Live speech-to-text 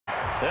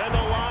And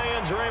the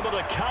Lions are able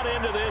to cut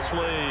into this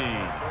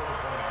lead.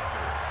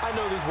 I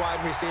know these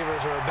wide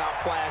receivers are about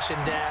flash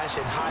and dash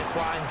and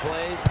high-flying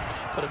plays,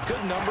 but a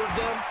good number of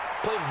them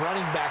played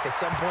running back at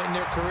some point in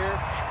their career,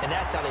 and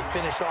that's how they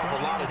finish off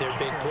a lot of their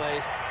big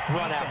plays,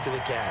 run after the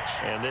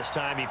catch. And this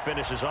time he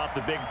finishes off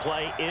the big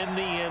play in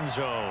the end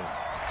zone.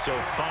 So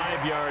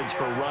 5 yards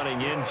for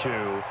running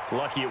into.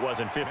 Lucky it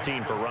wasn't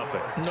 15 for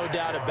roughing. No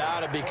doubt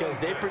about it, because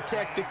they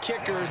protect the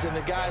kickers and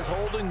the guys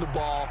holding the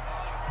ball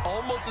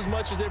almost as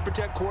much as they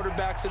protect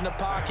quarterbacks in the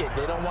pocket.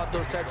 They don't want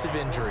those types of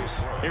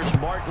injuries. Here's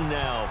Martin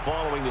now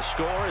following the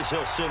score as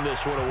he'll send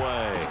this one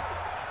away.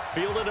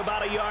 Fielded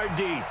about a yard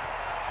deep.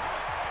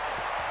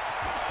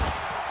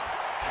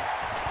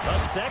 A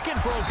second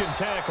broken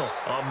tackle.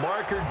 A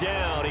marker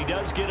down. He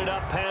does get it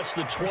up past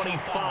the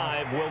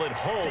 25. Will it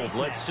hold?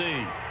 Let's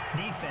see.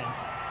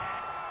 Defense.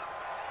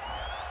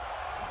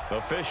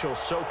 Officials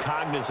so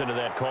cognizant of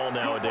that call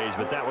nowadays,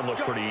 but that one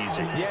looked pretty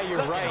easy. Yeah,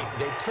 you're right.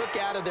 They took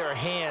out of their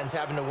hands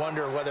having to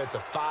wonder whether it's a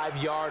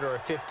 5-yard or a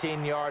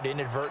 15-yard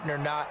inadvertent or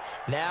not.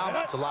 Now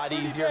it's a lot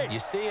easier. You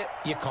see it,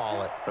 you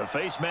call it. The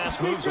face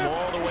mask moves him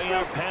all the way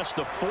out past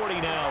the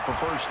 40 now for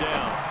first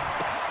down.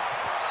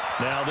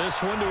 Now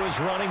this one to his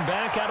running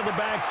back out of the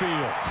backfield.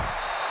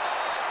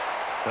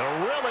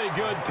 A really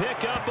good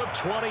pickup of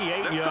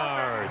 28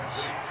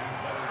 yards.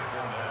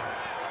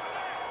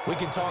 We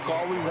can talk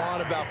all we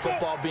want about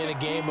football being a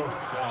game of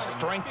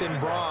strength and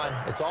brawn.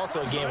 It's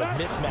also a game of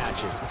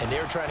mismatches, and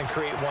they're trying to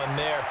create one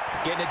there,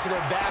 getting it to their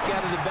back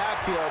out of the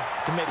backfield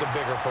to make a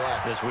bigger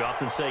play. As we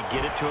often say,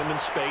 get it to him in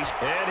space,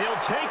 and he'll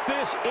take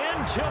this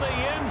into the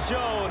end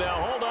zone.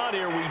 Now, hold on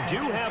here. We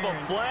do have a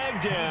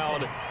flag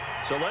down,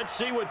 so let's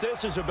see what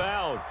this is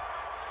about.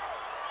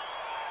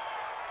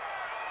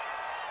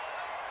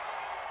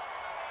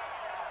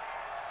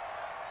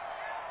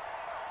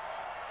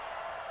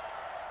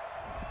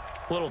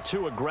 A little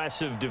too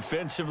aggressive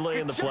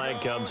defensively, and the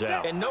flag comes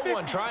out. And no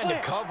one trying to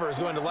cover is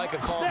going to like a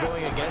call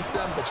going against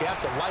them, but you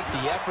have to like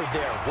the effort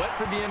there. Went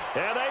for the end.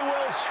 And they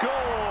will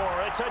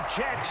score. It's a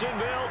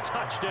Jacksonville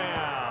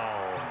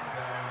touchdown.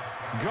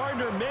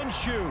 Gardner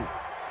Minshew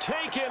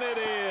taking it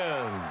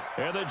in.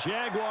 And the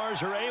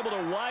Jaguars are able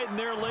to widen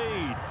their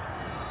lead.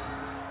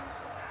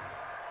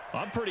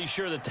 I'm pretty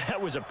sure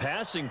that was a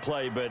passing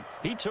play, but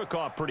he took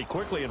off pretty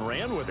quickly and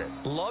ran with it.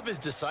 Love his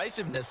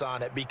decisiveness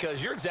on it,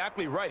 because you're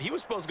exactly right. He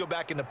was supposed to go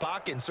back in the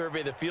pocket and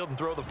survey the field and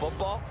throw the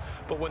football,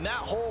 but when that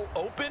hole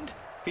opened,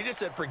 he just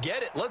said,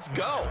 forget it, let's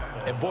go.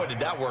 And boy, did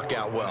that work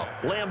out well.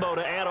 Lambeau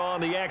to add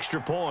on the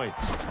extra point.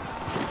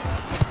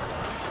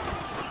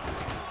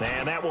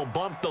 And that will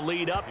bump the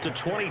lead up to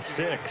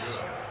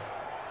 26.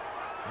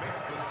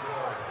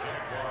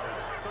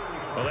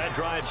 Well, that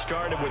drive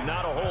started with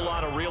not a whole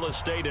lot of real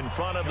estate in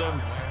front of them.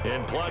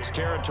 In plus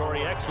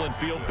territory, excellent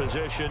field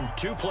position.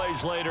 2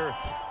 plays later,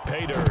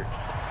 pay dirt.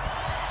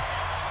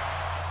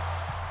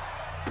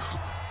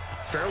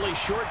 Fairly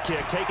short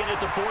kick, taking it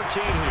to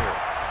 14 here.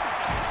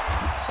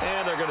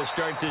 And they're going to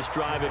start this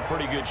drive in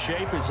pretty good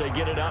shape as they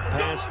get it up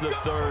past the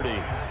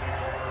 30.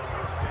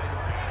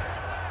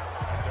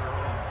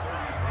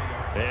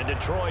 And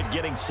Detroit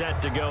getting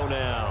set to go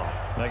now.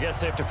 I guess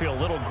they have to feel a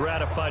little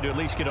gratified to at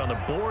least get on the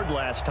board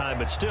last time,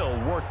 but still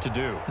work to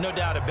do. No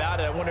doubt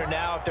about it. I wonder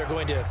now if they're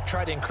going to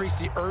try to increase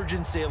the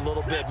urgency a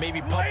little bit, maybe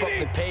pump up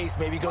the pace,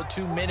 maybe go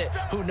 2-minute.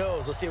 Who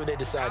knows? Let's see what they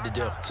decide to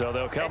do. So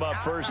they'll come up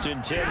first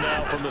and 10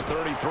 now from the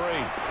 33.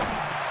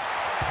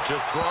 To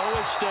throw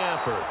is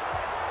Stafford.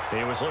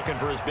 He was looking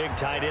for his big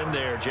tight end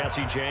there,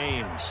 Jesse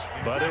James.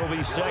 But it'll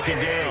be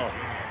second down.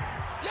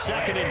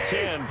 Second and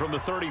 10 from the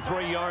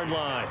 33-yard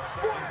line.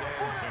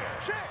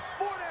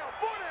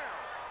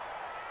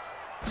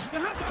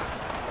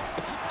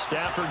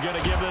 Stafford going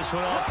to give this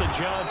one off to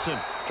Johnson.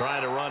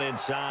 Trying to run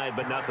inside,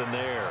 but nothing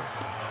there.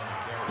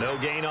 No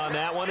gain on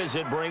that one as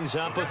it brings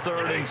up a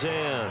 3rd and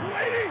 10.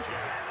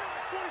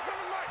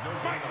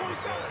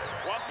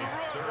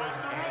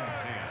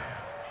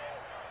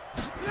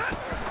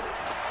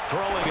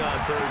 Throwing on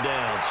 3rd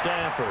down,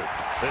 Stafford.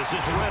 This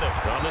is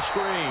Riddick on the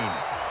screen.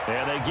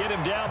 And they get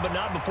him down, but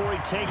not before he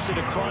takes it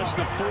across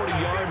the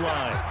 40-yard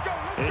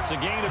line. It's a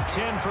gain of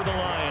 10 for the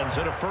Lions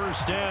and a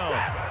first down.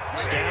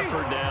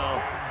 Stafford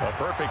now, a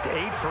perfect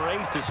 8 for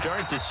 8 to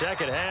start the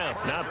second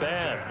half. Not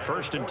bad.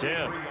 1st and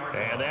 10.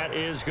 And that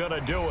is going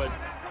to do it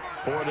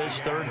for this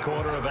third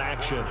quarter of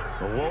action.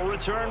 We'll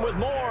return with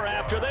more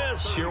after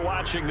this. You're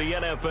watching the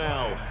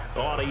NFL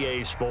on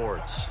EA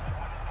Sports.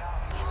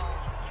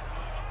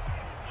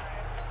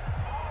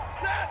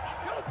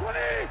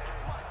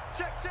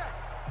 Check, check.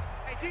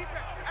 Hey,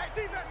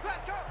 defense,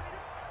 let's go.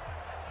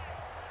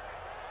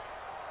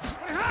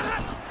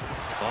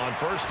 On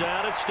first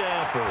down, it's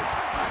Stafford.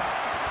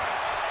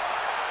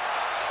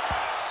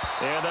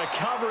 And the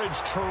coverage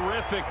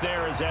terrific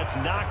there as that's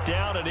knocked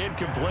down and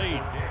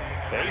incomplete.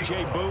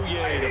 A.J.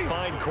 Bouye to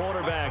find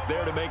cornerback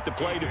there to make the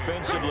play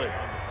defensively.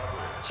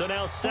 So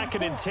now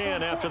 2nd and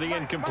 10 after the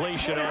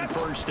incompletion on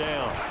first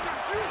down.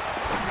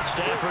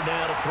 Stafford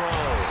now to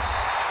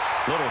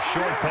throw. Little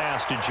short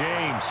pass to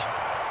James.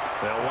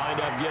 They'll wind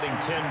up getting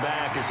 10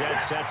 back as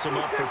that sets them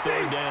up for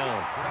third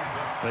down.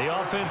 The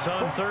offense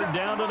on third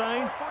down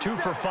tonight, 2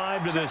 for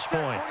 5 to this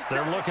point.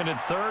 They're looking at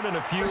third and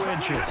a few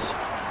inches.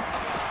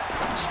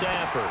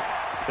 Stafford.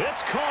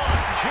 It's caught.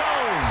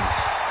 Jones.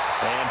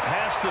 And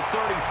past the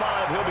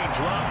 35, he'll be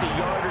dropped a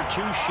yard or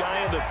two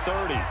shy of the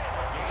 30.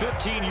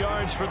 15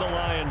 yards for the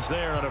Lions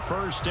there on a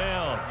first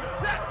down.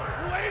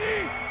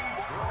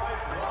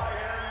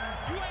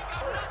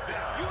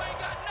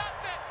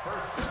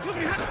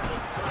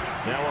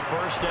 Now a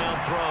first down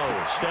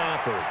throw.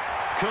 Stafford.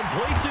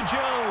 Complete to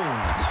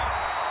Jones.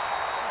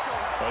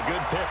 A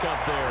good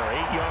pickup there.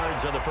 8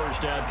 yards on the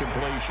first down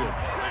completion.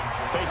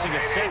 Facing a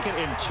 2nd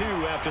and 2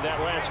 after that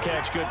last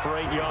catch. Good for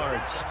 8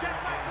 yards.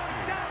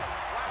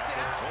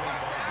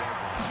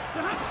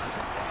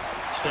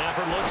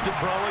 Stafford looks to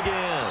throw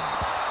again.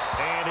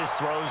 And his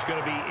throw's going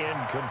to be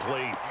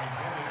incomplete.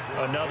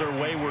 Another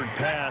wayward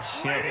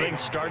pass. You know, things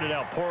started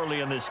out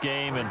poorly in this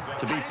game, and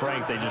to be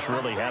frank, they just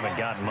really haven't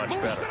gotten much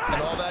better.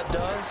 And all that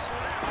does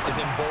is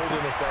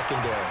embolden the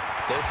secondary.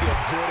 They feel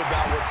good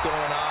about what's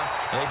going on,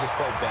 and they just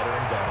play better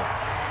and better.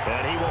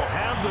 And he will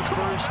have the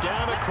first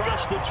down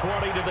across the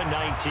 20 to the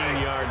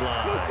 19-yard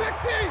line.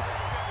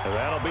 And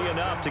that'll be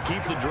enough to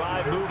keep the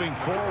drive moving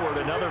forward.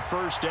 Another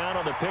first down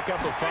on the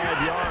pickup of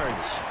 5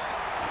 yards.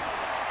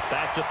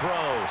 Back to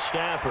throw.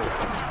 Stafford.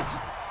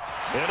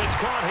 And it's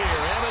caught here.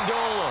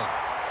 Amendola.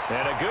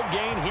 And a good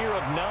gain here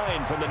of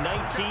 9 from the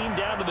 19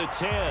 down to the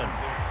 10.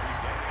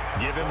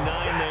 Give him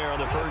 9 there on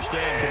the first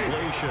down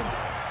completion.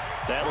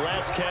 That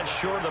last catch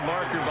short of the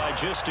marker by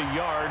just a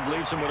yard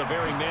leaves him with a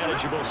very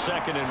manageable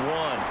 2nd and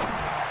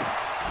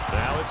 1.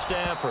 Now it's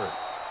Stafford.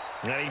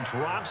 And he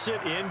drops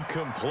it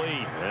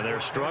incomplete. And their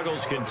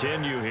struggles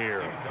continue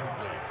here.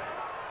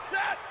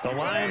 The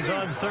Lions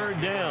on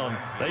third down.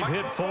 They've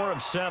hit 4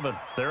 of 7.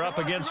 They're up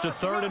against a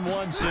 3rd and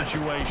 1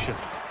 situation.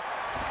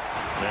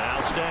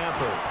 Now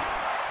Stafford.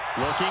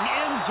 Looking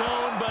end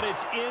zone, but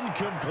it's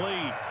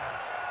incomplete.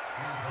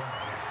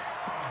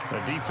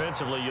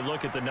 Defensively, you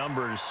look at the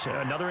numbers.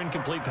 Another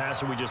incomplete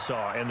passer we just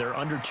saw, and they're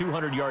under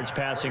 200 yards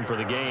passing for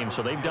the game,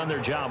 so they've done their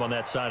job on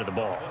that side of the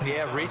ball.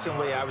 Yeah,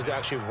 recently I was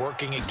actually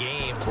working a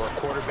game where a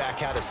quarterback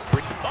had a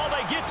screen. Oh,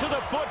 they get to the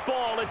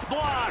football. It's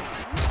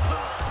blocked.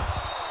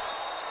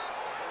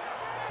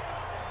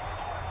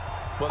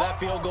 Well, that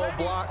field goal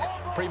block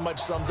pretty much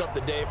sums up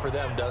the day for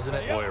them, doesn't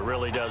it? Boy, it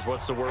really does.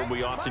 What's the word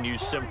we often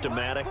use?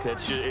 Symptomatic.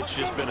 It's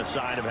just been a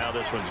sign of how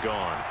this one's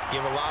gone.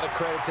 Give a lot of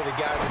credit to the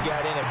guys who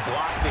got in and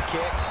blocked the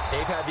kick.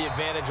 They've had the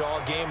advantage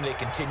all game, and they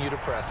continue to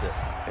press it.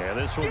 And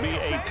this will be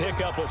a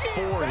pickup of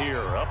 4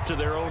 here, up to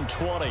their own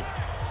 20.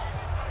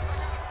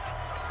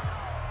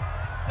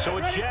 So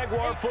it's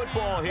Jaguar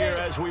football here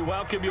as we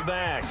welcome you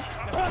back.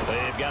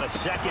 They've got a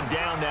 2nd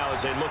down now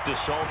as they look to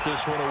salt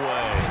this one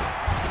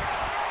away.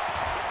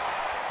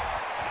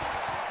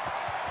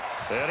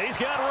 And he's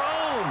got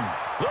room.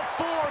 The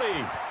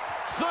 40,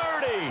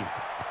 30,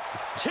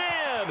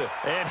 10,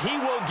 and he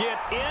will get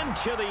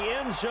into the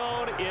end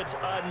zone. It's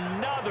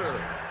another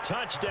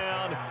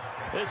touchdown.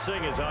 This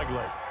thing is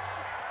ugly.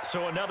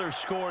 So another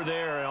score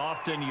there, and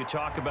often you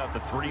talk about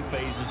the 3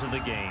 phases of the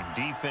game.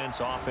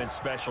 Defense, offense,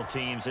 special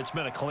teams. It's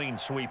been a clean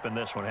sweep in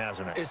this one,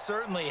 hasn't it? It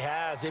certainly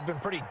has. They've been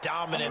pretty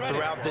dominant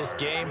throughout this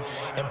game.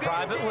 And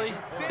privately,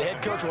 the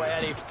head coach will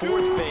add a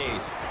 4th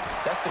phase.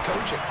 That's the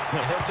coaching.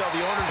 And he'll tell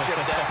the ownership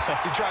that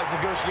as he tries to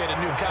negotiate a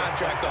new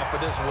contract off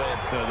of this win.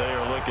 They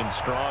are looking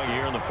strong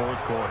here in the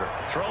 4th quarter.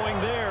 Throwing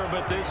there,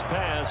 but this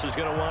pass is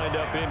going to wind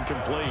up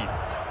incomplete.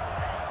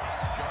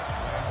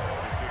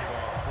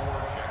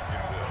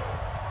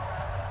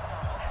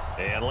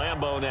 And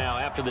Lambeau now,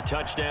 after the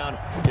touchdown,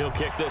 he'll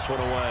kick this one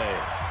away.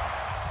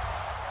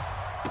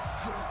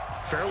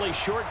 Fairly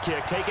short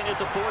kick, taken at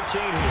the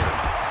 14 here.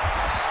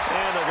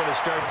 And they're going to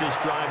start this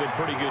drive in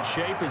pretty good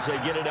shape as they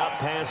get it up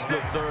past the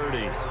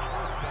 30.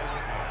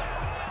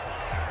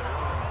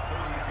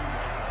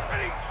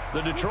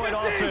 The Detroit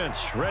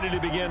offense ready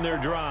to begin their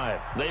drive.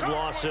 They've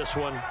lost this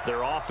one.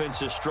 Their offense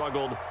has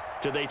struggled.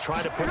 Do they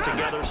try to put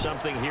together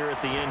something here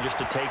at the end just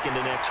to take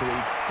into next week?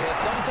 Yeah,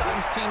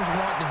 sometimes teams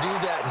want to do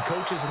that and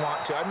coaches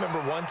want to. I remember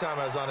one time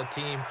I was on a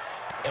team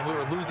and we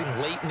were losing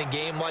late in the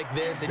game like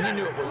this, and you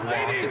knew it was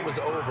lost. It was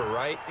over,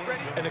 right?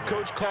 And the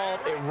coach called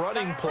a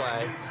running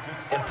play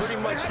and pretty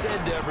much said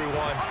to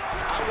everyone,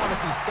 I want to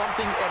see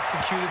something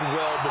executed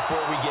well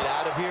before we get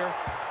out of here.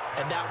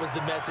 And that was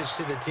the message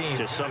to the team.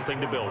 Just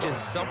something to build on.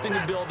 Just something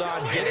to build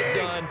on, get it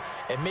done,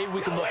 and maybe we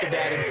can look at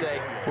that and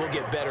say, we'll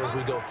get better as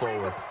we go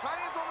forward.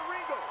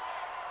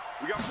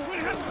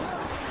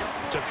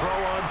 To throw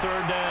on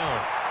third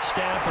down,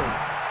 Stafford.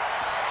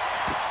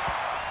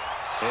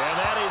 And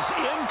that is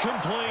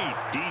incomplete.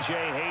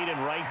 DJ Hayden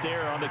right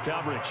there on the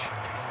coverage.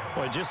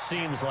 Well, it just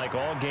seems like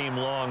all game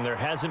long there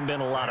hasn't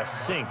been a lot of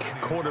sync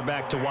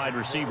quarterback to wide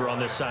receiver on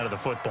this side of the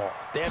football.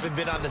 They haven't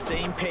been on the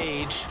same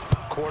page,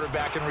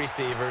 quarterback and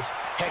receivers.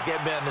 Heck, they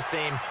haven't been on the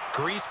same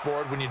grease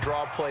board when you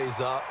draw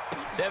plays up.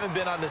 They haven't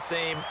been on the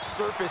same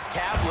surface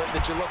tablet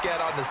that you look at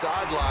on the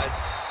sidelines.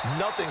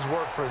 Nothing's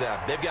worked for them.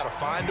 They've got to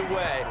find a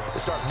way to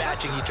start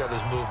matching each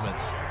other's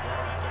movements.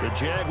 The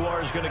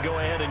Jaguars going to go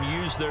ahead and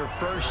use their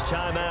first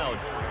timeout,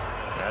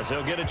 as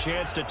they'll get a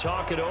chance to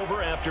talk it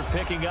over after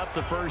picking up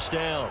the first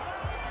down.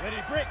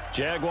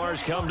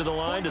 Jaguars come to the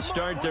line to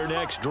start their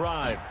next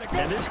drive.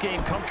 And this game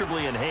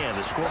comfortably in hand.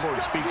 The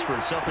scoreboard speaks for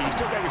itself, but you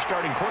still got your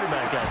starting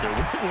quarterback out there.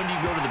 When do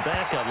you go to the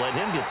backup? Let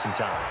him get some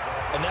time.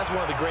 And that's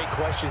one of the great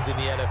questions in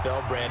the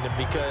NFL, Brandon,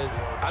 because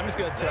I'm just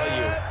going to tell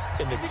you,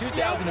 in the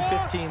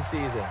 2015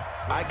 season,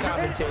 I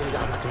commentated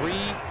on 3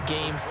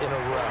 games in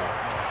a row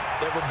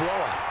that were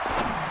blowouts.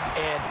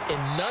 And in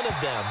none of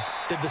them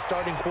did the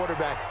starting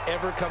quarterback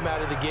ever come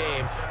out of the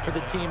game for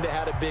the team that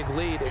had a big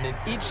lead. And in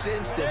each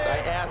instance, I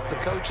asked the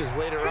coaches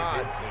later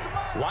on,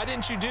 why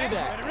didn't you do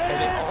that? And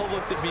they all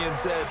looked at me and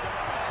said,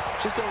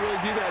 just don't really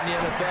do that in the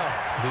NFL.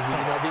 You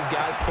know, these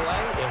guys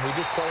play, and we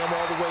just play them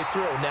all the way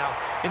through. Now,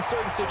 in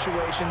certain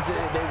situations,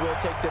 they will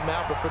take them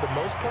out, but for the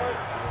most part,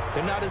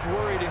 they're not as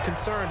worried and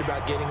concerned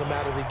about getting them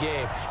out of the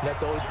game, and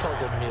that's always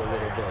puzzled me a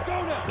little bit.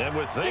 And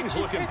with things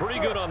looking pretty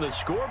good on the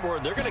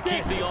scoreboard, they're going to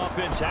keep the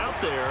offense out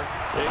there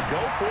and go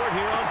for it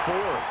here on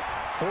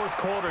fourth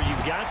quarter.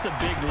 You've got the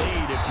big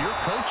lead. If you're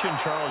coaching,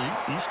 Charles,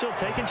 you still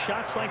taking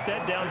shots like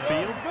that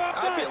downfield?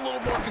 I'd be a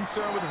little more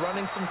concerned with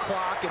running some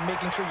clock and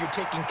making sure you're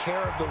taking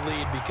care of the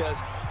lead,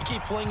 because you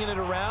keep flinging it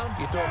around,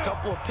 you throw a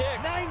couple of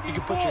picks, you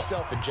can put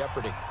yourself in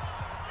jeopardy.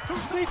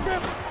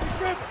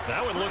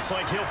 That one looks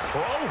like he'll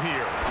throw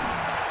here.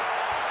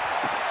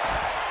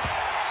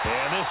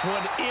 And this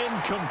one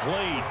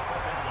incomplete.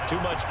 Too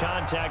much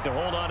contact to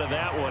hold on to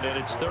that one, and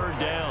it's third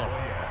down.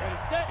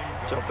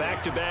 So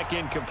back-to-back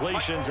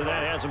incompletions, and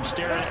that has them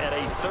staring at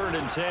a 3rd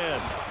and 10.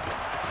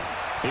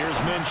 Here's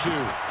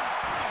Minshew.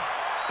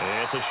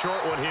 It's a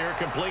short one here,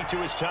 complete to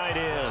his tight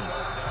end.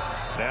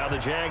 Now the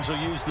Jags will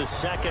use the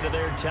second of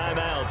their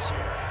timeouts.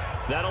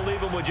 That'll leave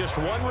them with just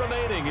one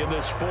remaining in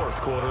this 4th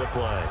quarter of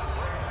play.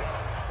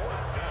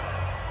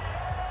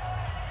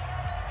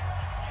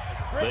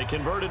 They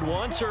converted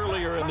once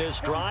earlier in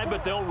this drive,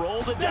 but they'll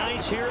roll the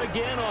dice here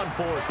again on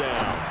 4th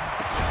down.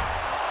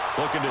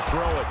 Looking to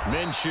throw it,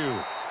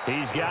 Minshew.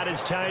 He's got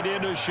his tight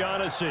end,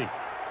 O'Shaughnessy.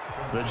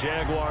 The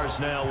Jaguars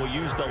now will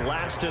use the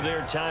last of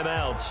their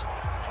timeouts.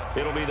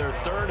 It'll be their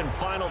 3rd and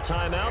final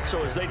timeout,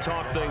 so as they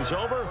talk things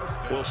over,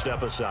 we'll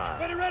step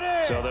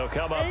aside. So they'll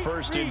come up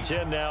 1st and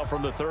 10 now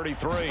from the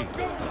 33.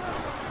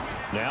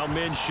 Now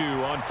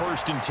Minshew on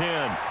 1st and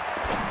 10.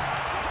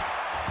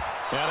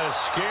 And a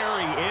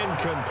scary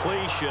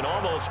incompletion,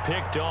 almost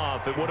picked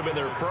off. It would have been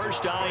their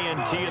first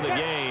INT of the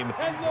game.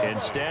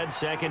 Instead,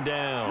 2nd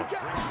down.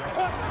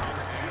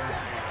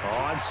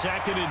 On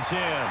 2nd and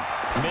 10,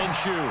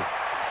 Minshew.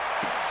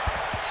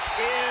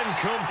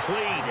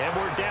 Incomplete, and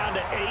we're down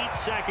to 8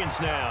 seconds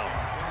now.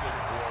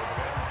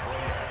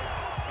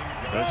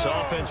 This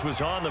offense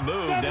was on the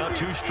move. Now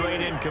 2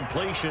 straight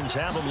incompletions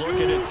have them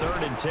looking at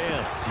 3rd and 10.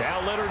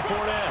 Now Leonard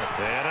Fournette,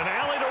 and an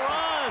alley to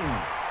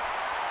run.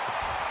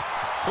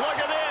 Look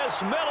at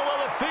this, middle of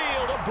the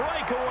field, a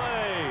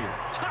breakaway.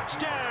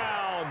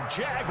 Touchdown,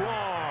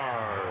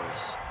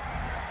 Jaguars.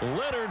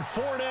 Leonard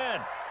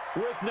Fournette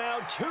with now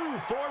 2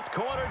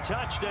 fourth-quarter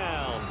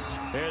touchdowns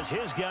as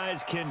his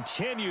guys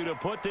continue to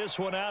put this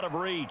one out of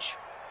reach.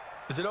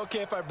 Is it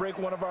okay if I break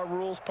one of our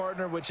rules,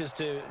 partner, which is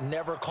to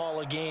never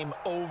call a game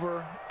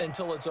over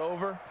until it's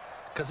over?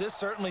 Because this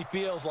certainly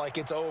feels like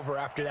it's over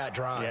after that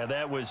drive. Yeah,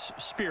 that was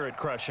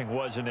spirit-crushing,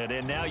 wasn't it?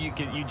 And now you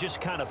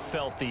just kind of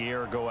felt the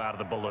air go out of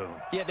the balloon.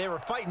 Yeah, they were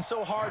fighting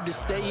so hard to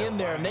stay in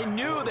there, and they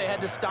knew they had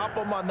to stop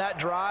them on that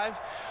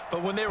drive.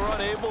 But when they were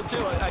unable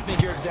to, I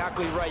think you're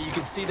exactly right. You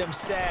could see them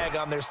sag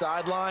on their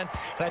sideline,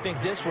 and I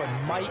think this one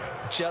might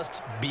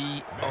just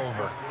be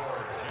over.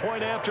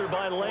 Point after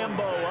by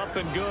Lambeau, up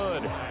and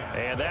good.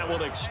 And that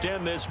will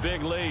extend this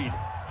big lead.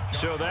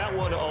 So that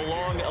one a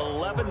long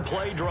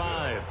 11-play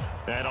drive.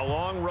 And a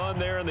long run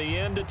there in the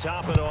end to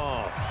top it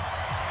off.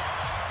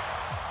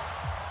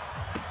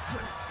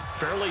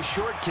 Fairly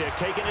short kick,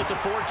 taking it to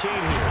 14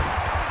 here.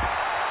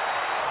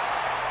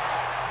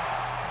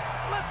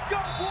 Let's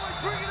go,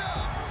 boys. Bring it up.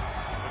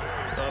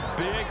 A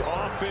big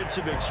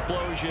offensive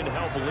explosion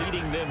helped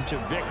leading them to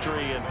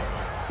victory. And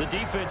the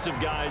defensive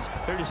guys,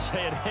 they're just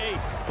saying, hey,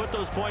 put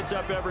those points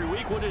up every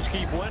week. We'll just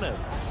keep winning.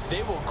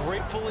 They will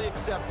gratefully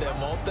accept them,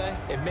 won't they?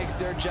 It makes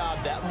their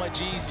job that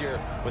much easier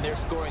when they're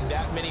scoring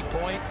that many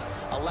points.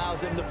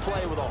 Allows them to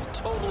play with a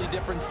totally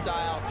different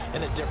style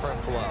and a different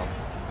flow.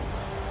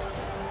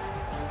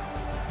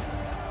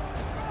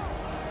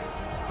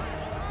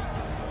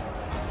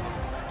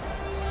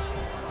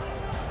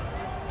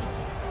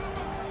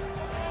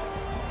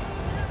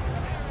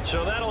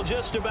 So that'll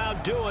just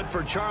about do it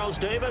for Charles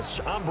Davis.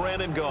 I'm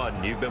Brandon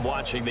Gaudin. You've been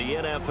watching the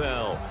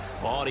NFL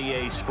on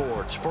EA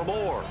Sports. For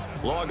more,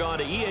 log on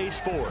to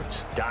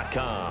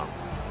easports.com.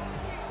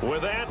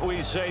 With that,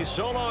 we say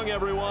so long,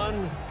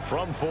 everyone,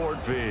 from Ford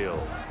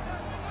Field.